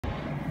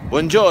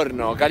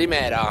Buongiorno,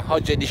 calimera,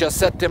 oggi è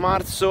 17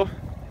 marzo,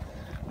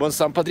 buon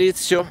San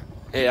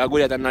Patrizio e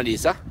auguri ad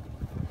Annalisa,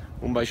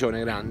 un bacione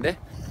grande.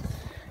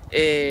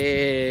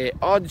 E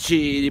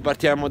oggi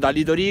ripartiamo da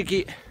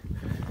Lidoriki,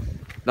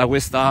 da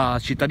questa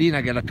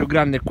cittadina che è la più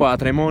grande qua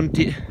tra i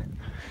monti.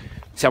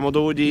 Siamo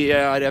dovuti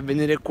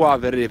venire qua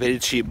per il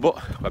cibo,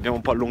 abbiamo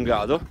un po'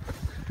 allungato.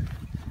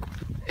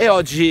 E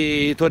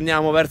oggi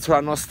torniamo verso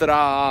la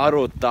nostra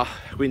rotta,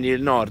 quindi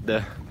il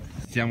nord.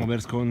 Stiamo per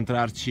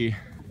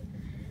scontrarci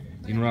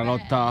in una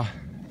lotta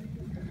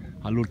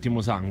all'ultimo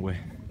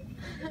sangue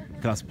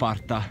tra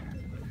Sparta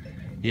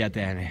e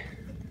Atene.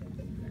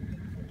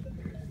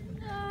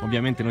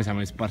 Ovviamente noi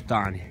siamo gli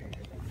spartani,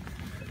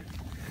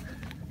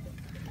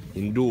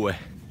 in due,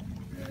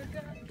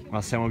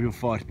 ma siamo più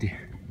forti.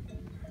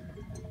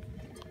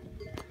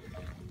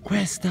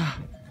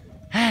 Questa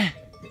è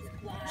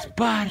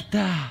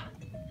Sparta!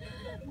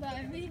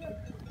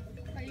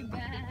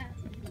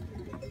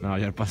 No,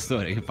 c'è il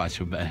pastore, che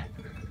faccio bene?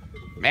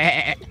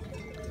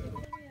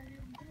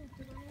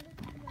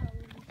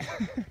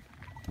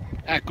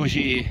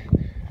 Eccoci,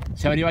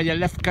 siamo arrivati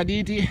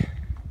all'Efcaditi,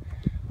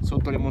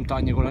 sotto le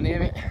montagne con la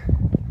neve.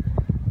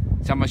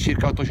 Siamo a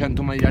circa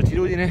 800 metri di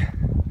altitudine.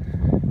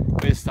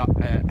 Questa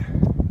è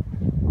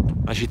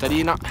la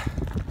cittadina,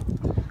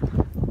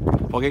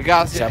 poche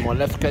case. Siamo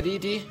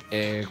all'Efcaditi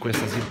e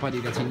questa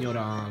simpatica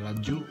signora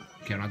laggiù,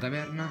 che è una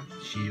taverna,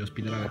 ci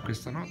ospiterà per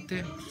questa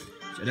notte.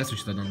 Adesso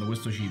ci sta dando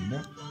questo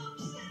cibo.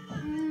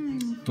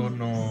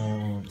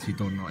 Tonno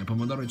e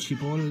pomodoro e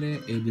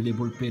cipolle e delle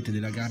polpette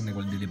della carne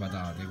con delle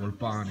patate, col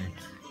pane.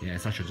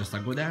 Sasha già sta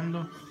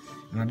godendo.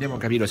 Non abbiamo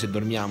capito se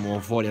dormiamo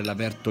fuori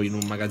all'aperto in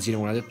un magazzino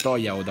con una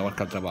tettoia o da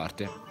qualche altra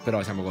parte,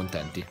 però siamo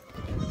contenti.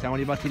 Siamo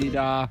ripartiti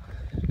da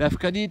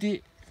Efcaditi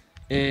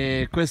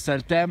e questo è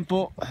il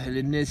tempo,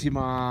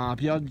 l'ennesima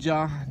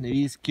pioggia,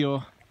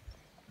 nevischio,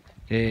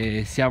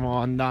 e stiamo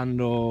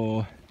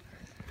andando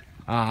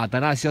a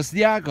Thanassios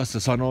Diakos.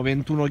 Sono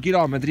 21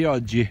 km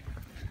oggi,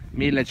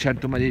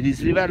 1100 metri di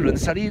dislivello in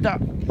salita,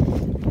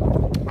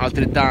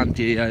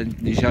 altrettanti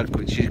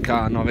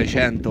circa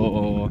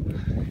 900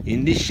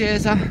 in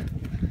discesa,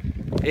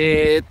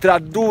 e tra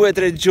 2 o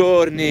 3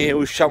 giorni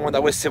usciamo da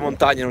queste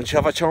montagne. Non ce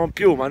la facciamo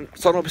più, ma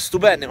sono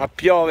stupende, ma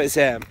piove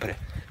sempre,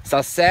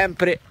 sta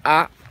sempre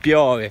a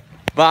piove,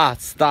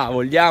 basta,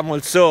 vogliamo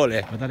il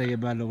sole. Guardate che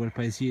bello quel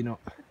paesino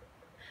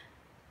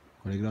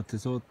con le grotte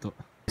sotto.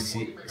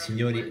 Questi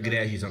signori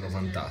greci sono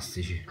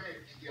fantastici.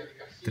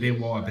 3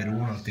 uova per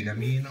uno al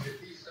tegamino,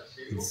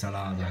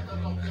 insalata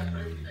con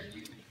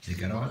le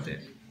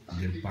carote,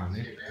 del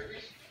pane.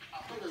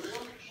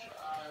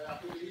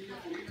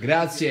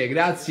 Grazie,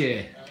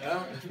 grazie.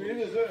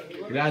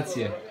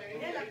 Grazie.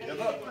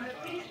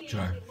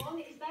 Cioè,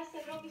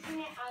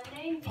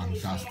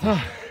 fantastico.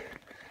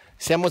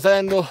 Stiamo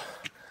salendo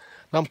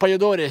da un paio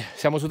d'ore,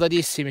 siamo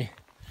sudatissimi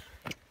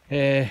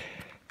e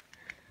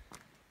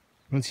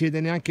non si vede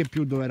neanche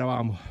più dove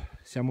eravamo.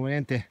 Siamo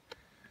veramente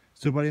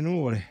sopra le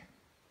nuvole.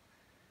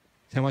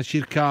 Siamo a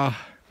circa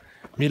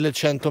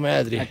 1100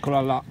 metri. Eccola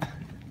là,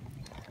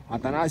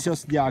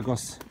 Thanassios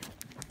Diakos,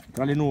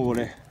 tra le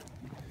nuvole.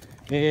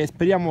 E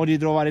speriamo di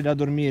trovare da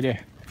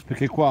dormire,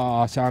 perché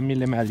qua siamo a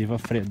 1000 metri, fa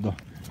freddo,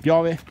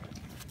 piove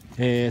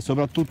e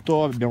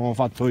soprattutto abbiamo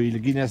fatto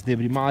il Guinness dei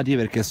primati,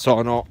 perché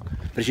sono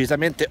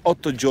precisamente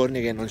 8 giorni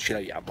che non ci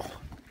laviamo.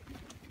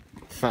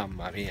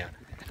 Mamma mia,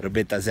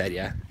 robetta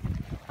seria,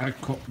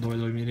 Ecco dove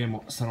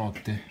dormiremo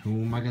stanotte,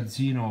 un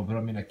magazzino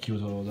però me l'ha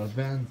chiuso dal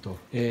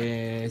vento.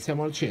 E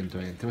siamo al centro,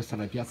 questa è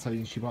la piazza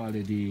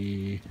principale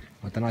di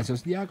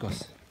Thanassios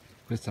Diakos,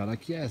 questa è la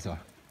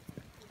chiesa.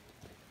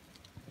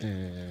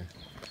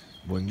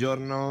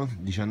 Buongiorno,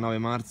 19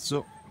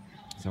 marzo,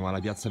 siamo alla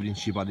piazza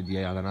principale di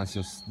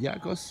Thanassios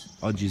Diakos.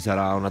 Oggi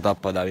sarà una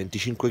tappa da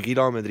 25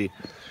 km,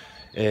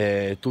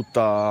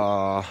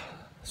 tutta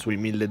sui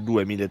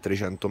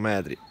 1200-1300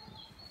 metri,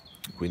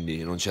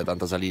 quindi non c'è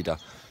tanta salita.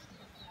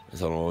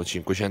 Sono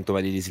 500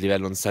 metri di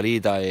dislivello in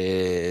salita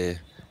e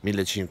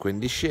 1500 in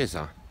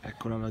discesa.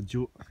 Eccola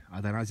laggiù, a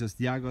Thanassios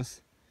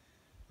Diakos,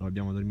 dove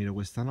dobbiamo dormire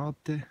questa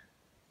notte.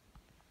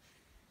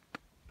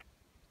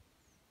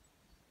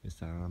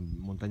 Questa è una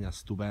montagna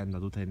stupenda,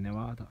 tutta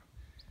innevata.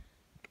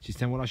 Ci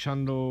stiamo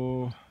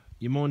lasciando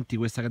i monti,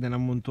 questa catena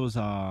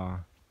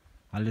montuosa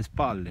alle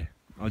spalle.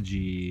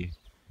 Oggi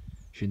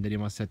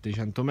scenderemo a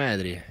 700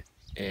 metri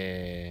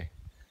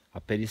a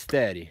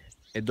Peristeri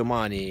e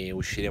domani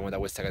usciremo da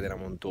questa catena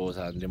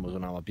montuosa, andremo su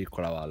una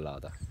piccola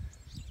vallata.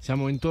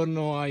 Siamo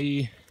intorno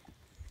ai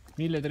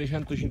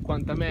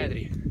 1350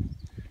 metri.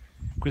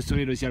 Questo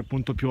credo sia il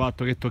punto più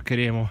alto che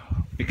toccheremo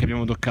e che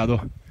abbiamo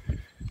toccato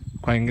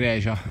qua in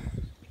Grecia.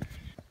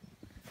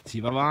 Si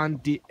va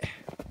avanti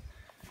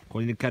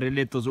con il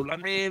carrelletto sulla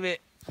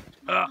neve,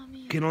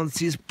 che non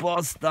si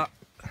sposta,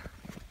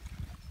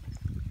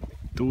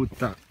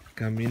 tutta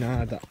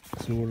camminata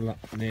sulla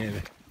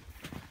neve.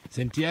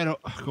 Sentiero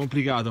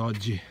complicato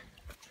oggi,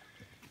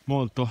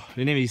 molto,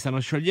 le nevi si stanno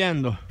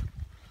sciogliendo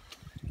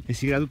e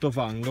si crea tutto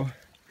fango.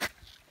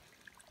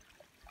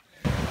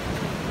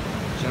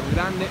 C'è un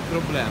grande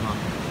problema,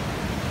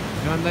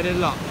 Devo andare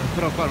là,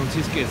 però qua non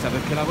si scherza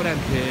perché la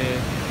corrente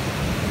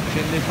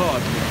scende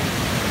forte.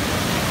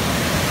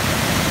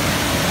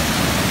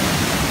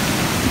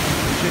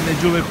 Scende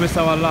giù per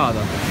questa vallata.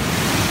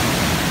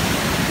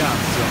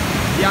 Cazzo,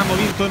 abbiamo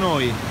vinto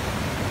noi,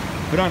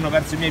 però hanno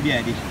perso i miei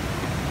piedi.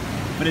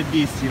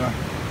 Freddissima.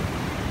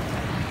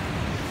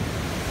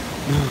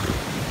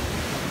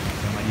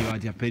 Siamo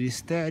arrivati a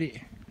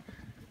Peristeri,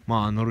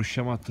 ma non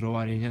riusciamo a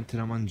trovare niente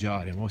da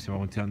mangiare. Ora stiamo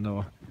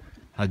continuando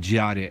a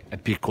girare, è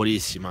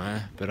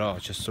piccolissima, però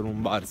c'è solo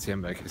un bar,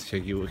 sembra che sia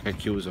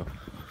chiuso.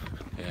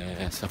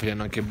 Sta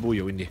facendo anche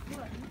buio, quindi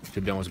ci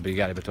dobbiamo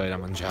sbrigare per trovare da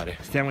mangiare.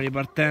 Stiamo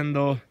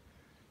ripartendo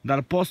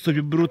dal posto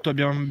più brutto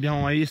che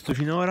abbiamo mai visto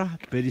finora,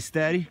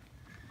 Peristeri,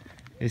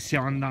 e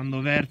stiamo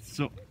andando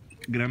verso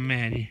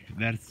Grammeni,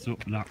 verso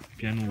la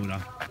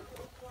pianura.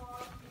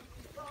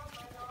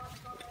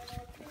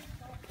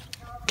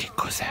 Che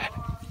cos'è?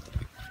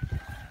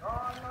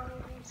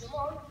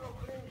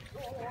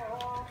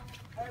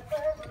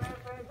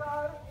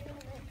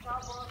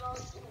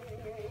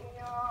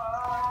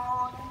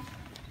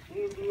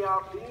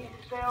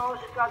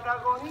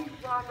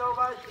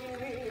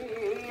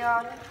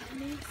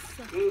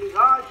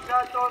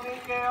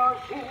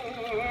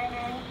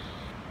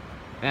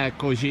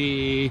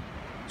 Eccoci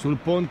sul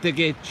ponte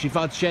che ci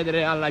fa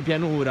accedere alla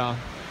pianura.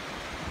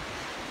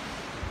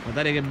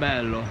 Guardate che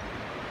bello,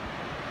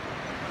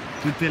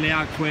 tutte le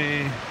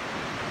acque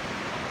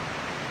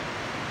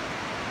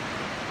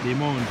dei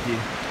monti.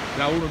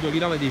 Tra 1-2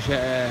 km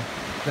c'è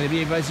tra i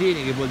primi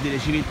paesini, che vuol dire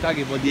civiltà,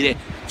 che vuol dire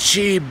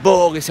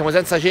cibo, che siamo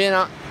senza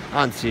cena,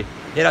 anzi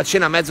era a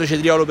cena mezzo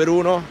cetriolo per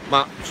uno,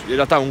 ma in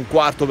realtà un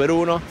quarto per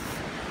uno,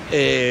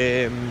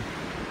 e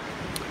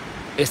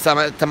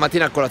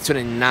stamattina a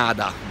colazione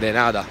nada, de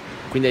nada,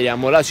 quindi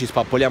andiamo là, ci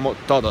spappoliamo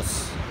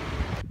todos.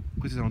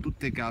 Queste sono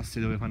tutte casse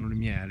dove fanno il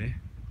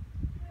miele,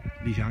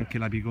 lì c'è anche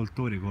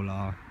l'apicoltore con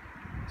la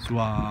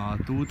sua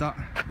tuta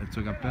e il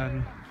suo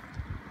cappello.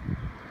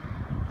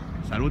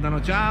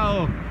 Salutano,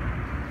 ciao!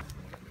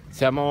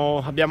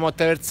 Abbiamo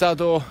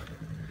attraversato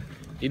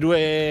i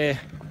 2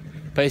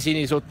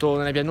 paesini sotto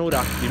nella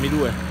pianura, i primi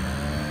 2,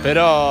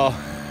 però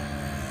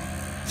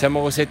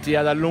siamo costretti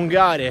ad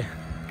allungare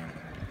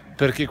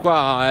perché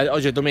qua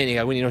oggi è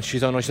domenica, quindi non ci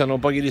sono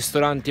pochi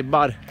ristoranti e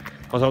bar,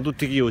 ma sono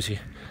tutti chiusi.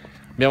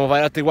 Dobbiamo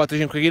fare altri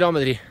 4-5 km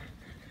e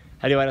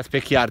arrivare a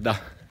Specchiarda.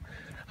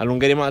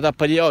 Allungheremo la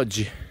tappa di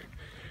oggi,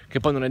 che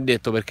poi non è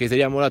detto, perché se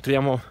andiamo là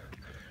troviamo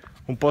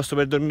un posto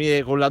per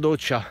dormire con la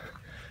doccia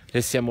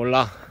e siamo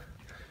là,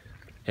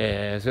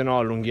 se no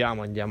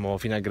allunghiamo, andiamo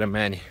fino a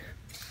Grammeni.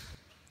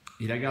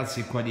 I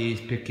ragazzi qua di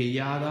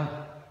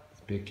Specchiaiada,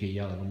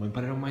 non mi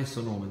imparerò mai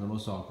questo nome, non lo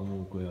so,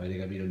 comunque avete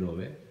capito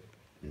dove,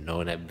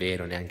 non è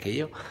vero neanche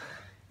io,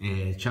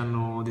 ci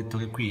hanno detto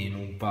che qui in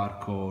un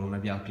parco, in una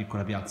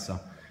piccola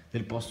piazza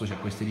del posto, c'è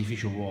questo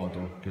edificio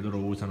vuoto che loro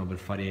usano per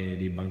fare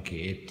dei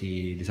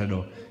banchetti, di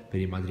solito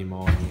per i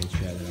matrimoni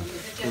eccetera.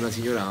 Una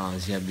signora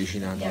si è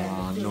avvicinata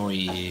a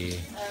noi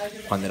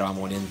quando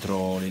eravamo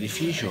dentro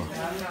l'edificio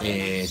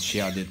e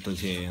ci ha detto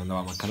se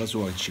andavamo a casa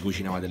sua e ci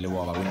cucinava delle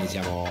uova, quindi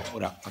siamo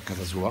ora a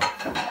casa sua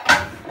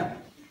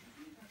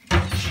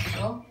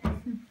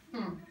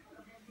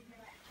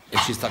e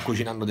ci sta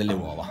cucinando delle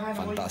uova,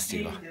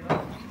 fantastico.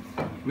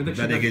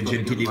 Guardate che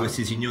gentili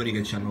questi signori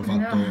che ci hanno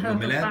fatto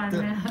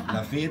l'omelette,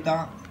 la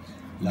feta,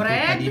 la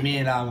torta di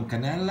mela con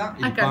cannella,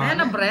 il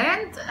pane,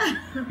 Brand,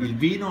 il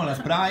vino, la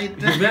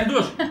Sprite.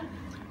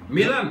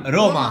 Milan,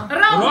 Roma.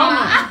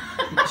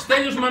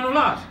 Stelios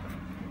Manolas.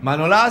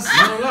 Manolas.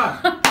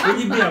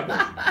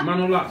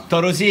 Manolas.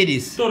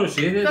 Torosiris.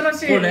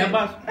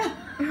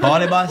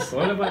 Polebas.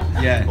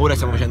 Yeah. Ora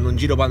stiamo facendo un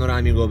giro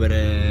panoramico per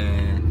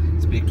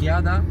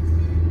Specchiada,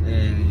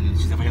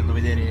 ci sta facendo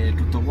vedere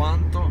tutto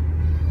quanto.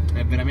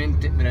 È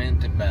veramente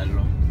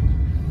bello.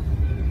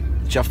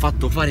 Ci ha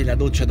fatto fare la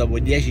doccia dopo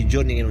 10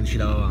 giorni che non ci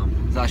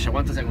lavavamo. Sasha,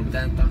 quanto sei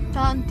contenta?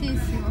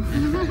 Tantissimo.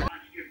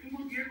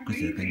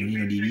 Questo è il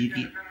cagnolino di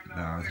Vicky,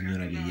 la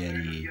signora che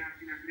ieri ci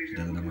ha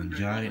dato da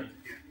mangiare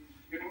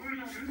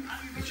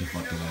e ci ha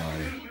fatto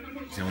lavare.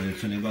 Siamo nel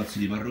suo negozio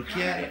di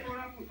parrucchiere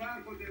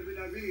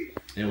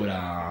e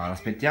ora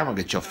aspettiamo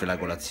che ci offre la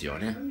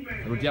colazione.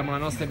 Salutiamo la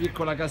nostra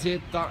piccola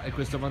casetta e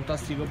questo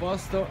fantastico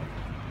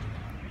posto.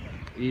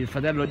 Il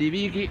fratello di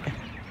Vicky.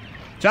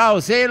 Ciao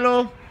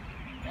Selo.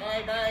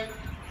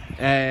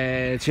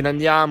 Ce ne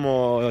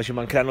andiamo, ci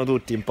mancheranno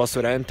tutti, un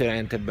posto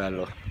veramente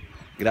bello.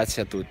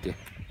 Grazie a tutti.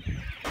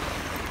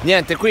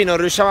 Niente, qui non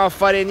riusciamo a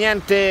fare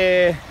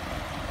niente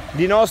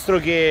di nostro,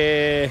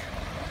 che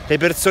le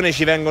persone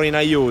ci vengono in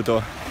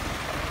aiuto.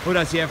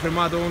 Ora si è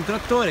fermato un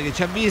trattore che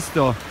ci ha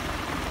visto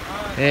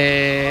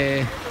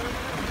e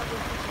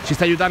ci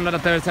sta aiutando ad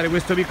attraversare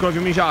questo piccolo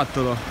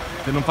fiumiciattolo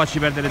per non farci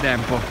perdere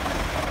tempo.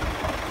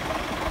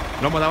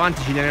 L'uomo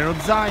davanti ci tiene lo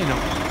zaino.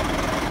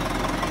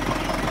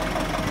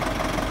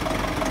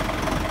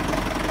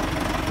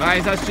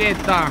 Vai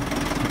Sascetta.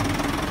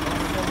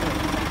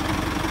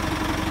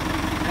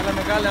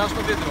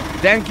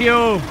 Thank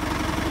you.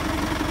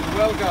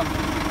 Welcome.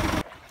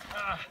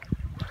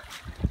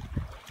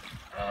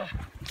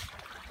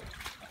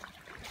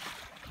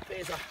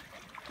 presa.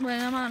 Vuoi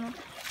una mano?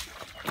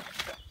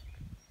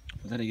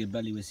 Guardate che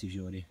belli questi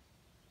fiori.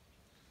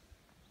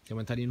 Siamo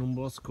entrati in un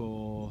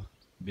bosco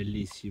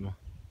bellissimo.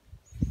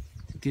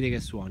 Sentite che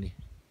suoni.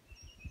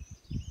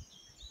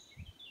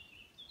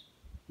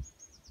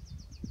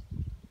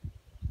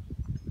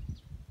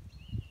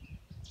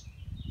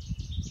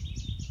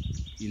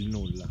 Il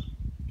nulla.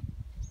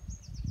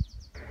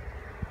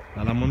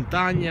 Dalla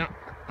montagna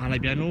alla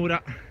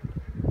pianura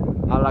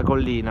alla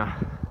collina.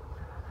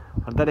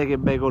 Guardate che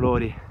bei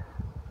colori.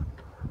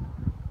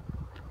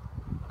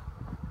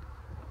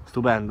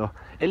 Stupendo.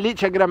 E lì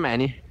c'è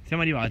Grammeni.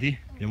 Siamo arrivati.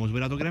 Abbiamo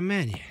superato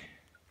Grammeni.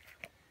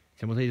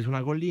 Siamo saliti su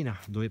una collina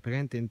dove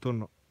praticamente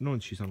intorno non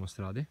ci sono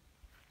strade.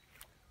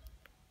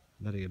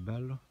 Guardate che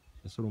bello.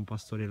 C'è solo un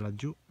pastore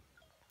laggiù,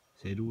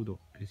 seduto,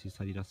 che si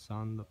sta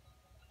rilassando.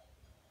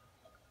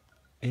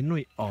 E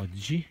noi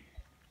oggi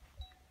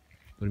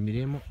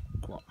dormiremo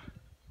qua.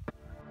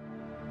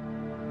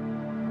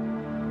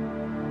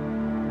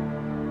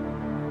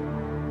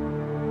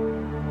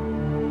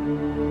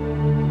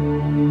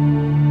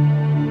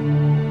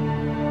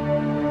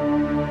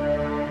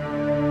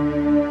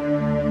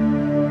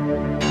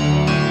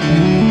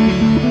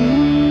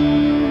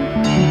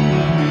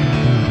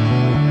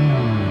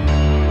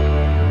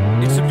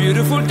 It's a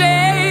beautiful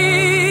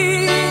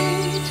day.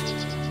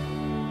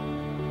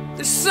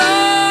 The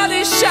sun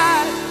is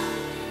shining.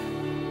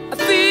 I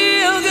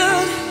feel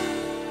good.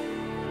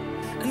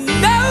 And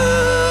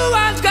no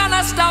one's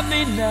gonna stop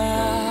me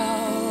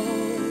now.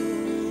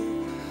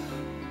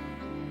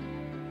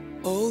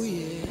 Oh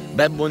yeah.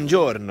 Beh,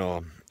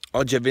 buongiorno.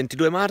 Oggi è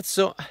 22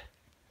 marzo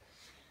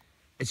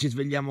e ci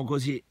svegliamo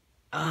così.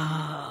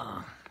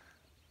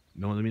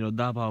 Abbiamo dormito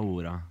da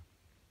paura.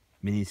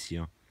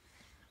 Benissimo.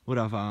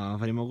 Ora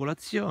faremo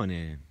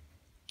colazione.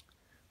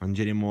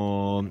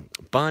 Mangeremo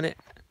pane.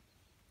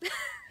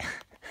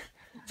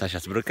 Sasha ha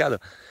sbroccato.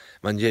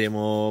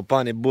 Mangeremo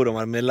pane, burro,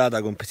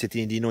 marmellata con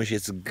pezzettini di noce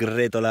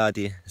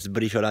sgretolati,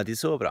 sbriciolati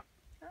sopra.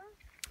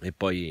 E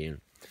poi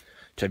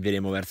ci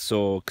avvieremo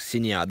verso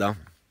Xiniada,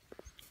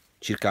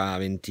 circa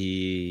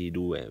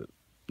 22,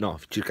 no,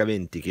 circa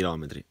 20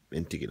 km.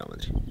 20 km.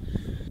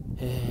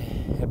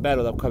 È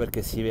bello da qua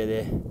perché si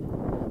vede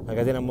la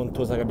catena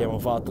montuosa che abbiamo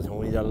fatto. Siamo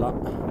venuti da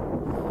là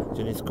i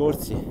giorni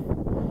scorsi,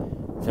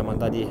 siamo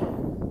andati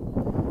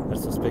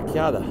verso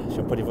Specchiata, c'è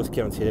un po' di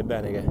foschia, non si vede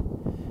bene che è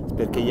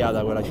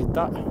sperchigliata quella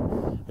città.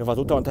 Abbiamo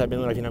fatto tutta quanta la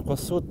pianura fino a qua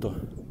sotto,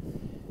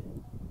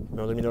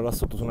 abbiamo dormito là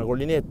sotto su una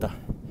collinetta,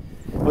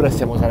 ora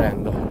stiamo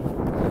salendo,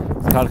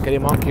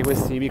 scalcheremo anche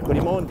questi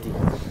piccoli monti.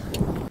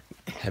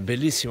 È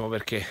bellissimo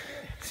perché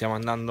stiamo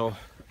andando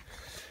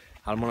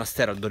al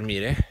monastero a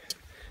dormire.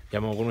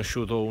 Abbiamo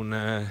conosciuto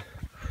un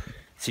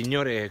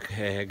signore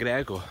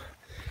greco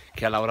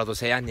che ha lavorato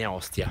 6 anni a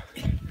Ostia,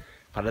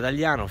 parla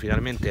italiano.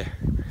 Finalmente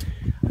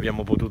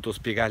abbiamo potuto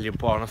spiegargli un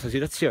po' la nostra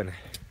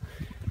situazione.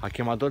 Ha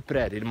chiamato il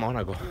prete, il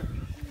monaco,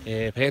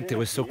 e praticamente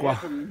questo qua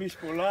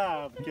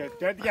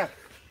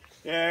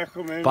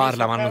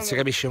parla ma non si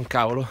capisce un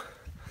cavolo.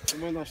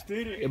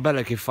 Il bello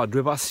è che fa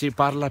 2 passi,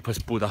 parla e poi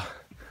sputa,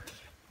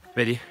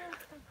 vedi?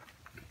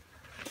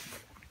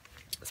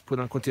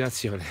 Sputa in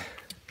continuazione.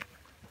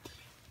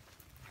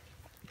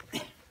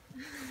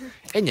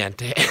 E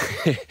niente,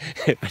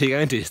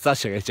 praticamente ci sta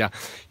che c'ha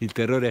il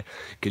terrore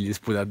che gli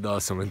sputa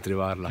addosso mentre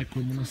parla. Ecco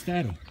il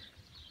monastero.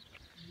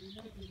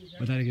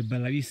 Guardate che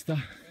bella vista.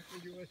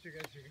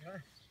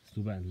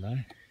 Stupenda,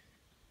 eh?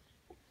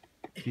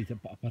 Sì,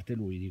 a parte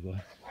lui, dico.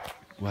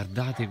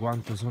 Guardate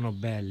quanto sono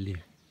belli.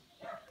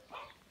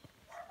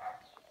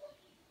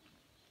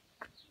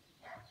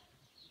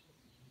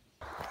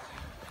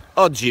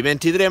 Oggi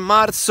 23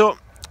 marzo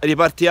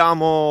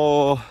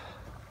ripartiamo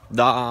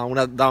da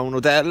un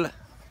hotel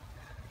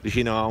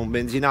vicino a un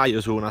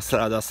benzinaio su una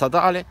strada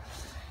statale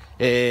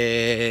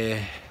e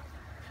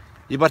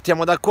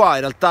ripartiamo da qua.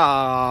 In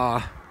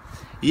realtà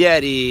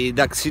ieri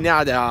da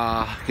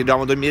Xiniada, che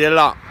dovevamo dormire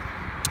là,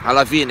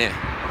 alla fine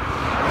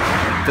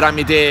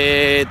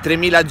tramite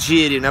 3000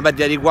 giri, una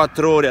perdita di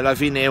 4 ore, alla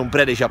fine un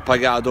prete ci ha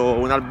pagato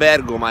un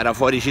albergo, ma era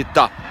fuori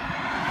città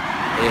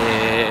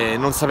e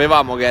non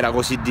sapevamo che era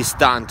così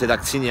distante da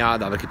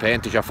Xiniada, perché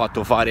praticamente ci ha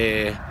fatto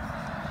fare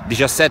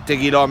 17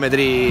 km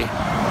di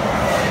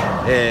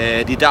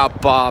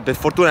tappa. Per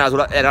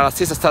fortuna era la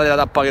stessa strada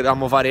della tappa che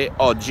dovevamo fare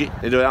oggi,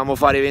 ne dovevamo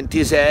fare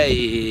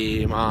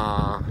 26,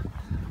 ma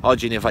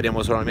oggi ne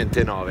faremo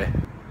solamente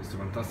 9. Questo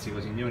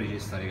fantastico signore ci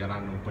sta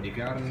regalando un po' di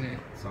carne,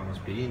 sono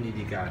spiedini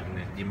di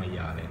carne di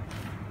maiale,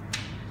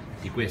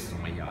 di questo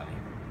maiale,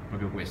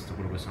 proprio questo,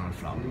 quello che sono al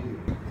flauto.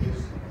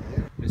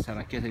 Questa è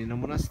la chiesa di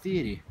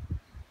Monastiri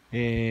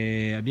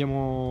e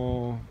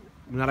abbiamo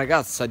una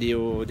ragazza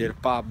del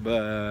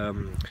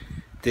pub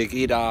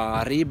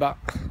Tequila Riba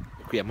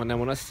qui a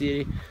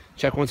Monastiri,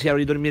 ci ha consigliato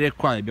di dormire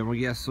qua. Abbiamo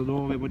chiesto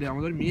dove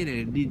potevamo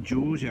dormire, lì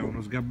giù c'è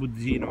uno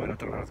sgabuzzino, in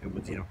realtà non è uno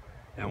sgabuzzino,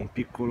 è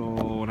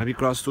una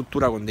piccola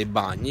struttura con dei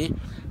bagni,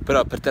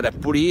 però per terra è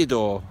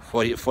pulito,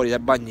 fuori dai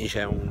bagni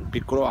c'è un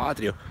piccolo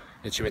atrio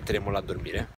e ci metteremo là a dormire.